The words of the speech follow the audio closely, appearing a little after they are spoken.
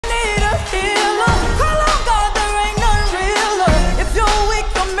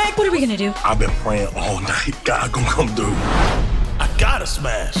gonna do? I've been praying all night. God gonna come through. I gotta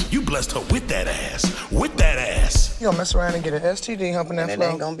smash. You blessed her with that ass. With that ass. You gonna mess around and get an STD humping that And it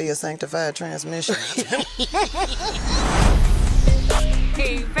ain't gonna be a sanctified transmission.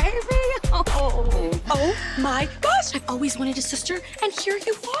 Hey, baby. Oh my gosh. I've always wanted a sister, and here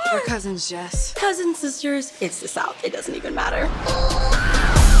you are. We're cousins, Jess. Cousins, sisters, it's the South. It doesn't even matter.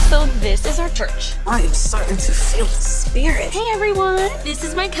 So this is our church. I am starting to feel the spirit. Hey, everyone. This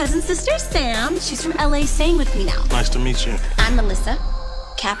is my cousin sister, Sam. She's from LA, staying with me now. Nice to meet you. I'm Melissa,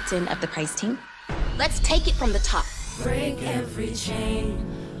 captain of the prize team. Let's take it from the top. Break every chain.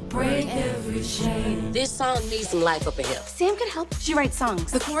 Break every chain. This song needs some life up in here. Sam could help. She writes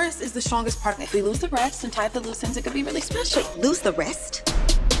songs. The chorus is the strongest part. If we lose the rest and tie up the loose ends, it could be really special. Lose the rest?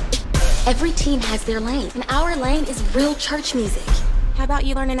 Every team has their lane, and our lane is real church music. How about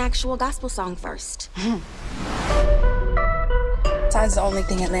you learn an actual gospel song first? Tide's the only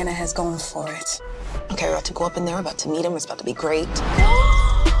thing Atlanta has going for it. Okay, we're about to go up in there. We're about to meet him. It's about to be great.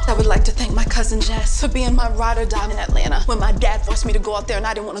 I would like to thank my cousin Jess for being my ride or die in Atlanta when my dad forced me to go out there and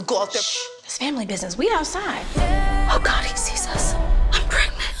I didn't want to go out there. Shh, it's family business. We outside. Oh God, he sees us. I'm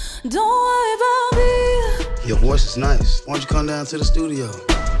pregnant. Don't worry about me. Your voice is nice. Why don't you come down to the studio?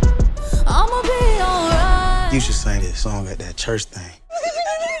 I'ma be alright. You should sing this song at that church thing.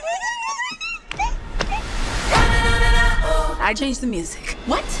 I changed the music.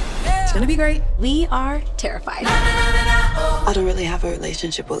 What? It's gonna be great. We are terrified. I don't really have a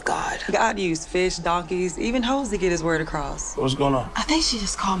relationship with God. God used fish, donkeys, even hoes to get his word across. What's going on? I think she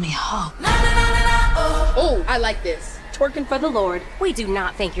just called me a hoe. Oh, I like this. Twerking for the Lord. We do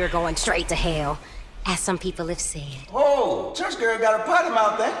not think you're going straight to hell, as some people have said. Oh, church girl got a potty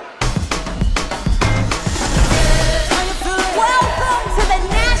mouth there. Welcome to the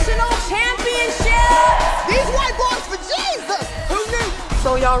national championship. These white boys for Jesus. Who knew?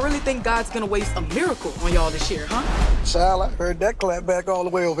 So y'all really think God's gonna waste a miracle on y'all this year, huh? Child, I heard that clap back all the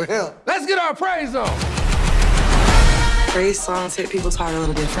way over here. Let's get our praise on. Praise songs hit people's heart a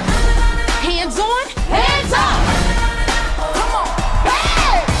little different. Hands on, hands up. Come on.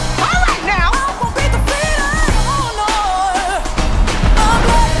 Hey! All right now. I'm gonna beat the feeling. Oh, no.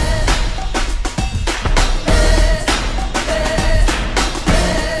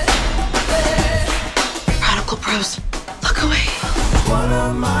 Prodigal bros, look away. What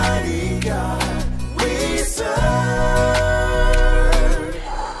a mighty God we serve.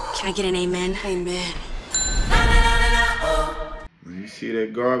 Can I get an amen? Amen. You see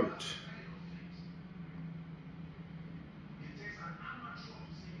that garbage?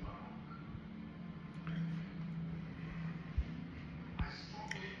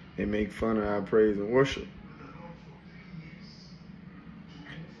 They make fun of our praise and worship.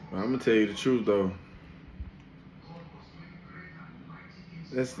 But I'm gonna tell you the truth though.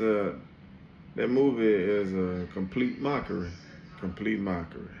 That movie is a complete mockery. Complete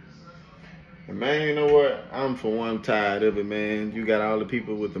mockery. And man, you know what? I'm for one tired of it, man. You got all the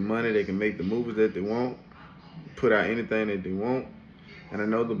people with the money, they can make the movies that they want, put out anything that they want. And I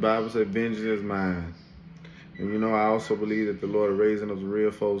know the Bible said vengeance is mine. And you know, I also believe that the Lord is raising up the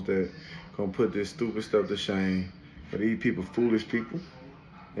real folks that gonna put this stupid stuff to shame. But these people, foolish people,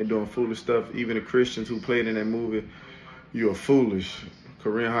 they're doing foolish stuff. Even the Christians who played in that movie, you are foolish.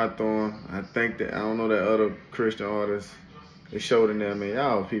 Corinne Hawthorne, I don't know that other Christian artist. They showed in there, man,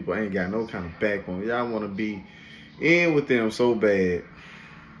 y'all people ain't got no kind of backbone. Y'all want to be in with them so bad.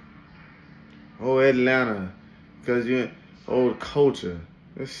 Oh, Atlanta, because you old culture.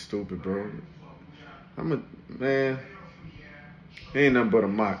 That's stupid, bro. Man, ain't nothing but a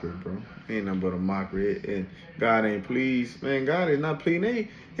mockery, bro. Ain't nothing but a mockery. And God ain't pleased. Man, God is not pleased.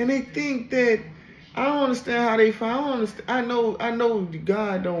 And they think that, I don't understand how they find. I don't understand. I know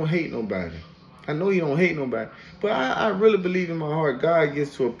God don't hate nobody. I know he don't hate nobody. But I really believe in my heart, God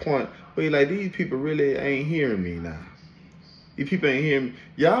gets to a point where he's like, these people really ain't hearing me now. These people ain't hearing me.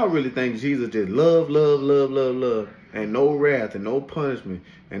 Y'all really think Jesus just love, love, love, love, love, and no wrath, and no punishment,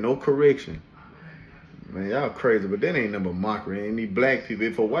 and no correction. Man, y'all crazy, but that ain't nothing but mockery. And these black people,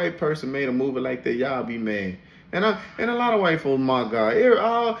 if a white person made a movie like that, y'all be mad. And a lot of white folks mock God.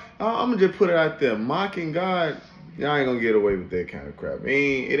 I'm going to just put it out there. Mocking God, y'all ain't going to get away with that kind of crap.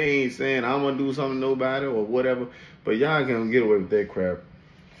 It ain't saying I'm going to do something to nobody or whatever, but y'all going to get away with that crap.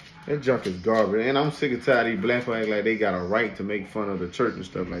 That junk is garbage. And I'm sick and tired of these black folks like they got a right to make fun of the church and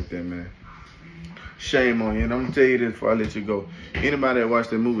stuff like that, man. Shame on you. And I'm going to tell you this before I let you go. Anybody that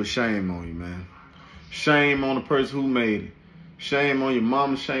watched that movie, shame on you, man. Shame on the person who made it. Shame on your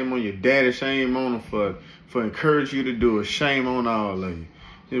mama, shame on your daddy, shame on them for encouraging you to do it. Shame on all of you.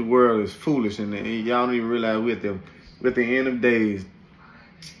 This world is foolish, and y'all don't even realize we're at the end of days.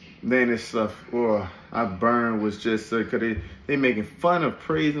 Then this stuff, or I burned was just because they making fun of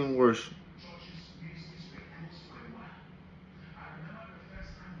praise and worship.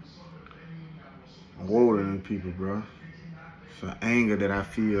 I'm older than people, bro. It's an anger that I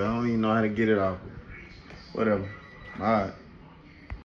feel. I don't even know how to get it off. Whatever. All right.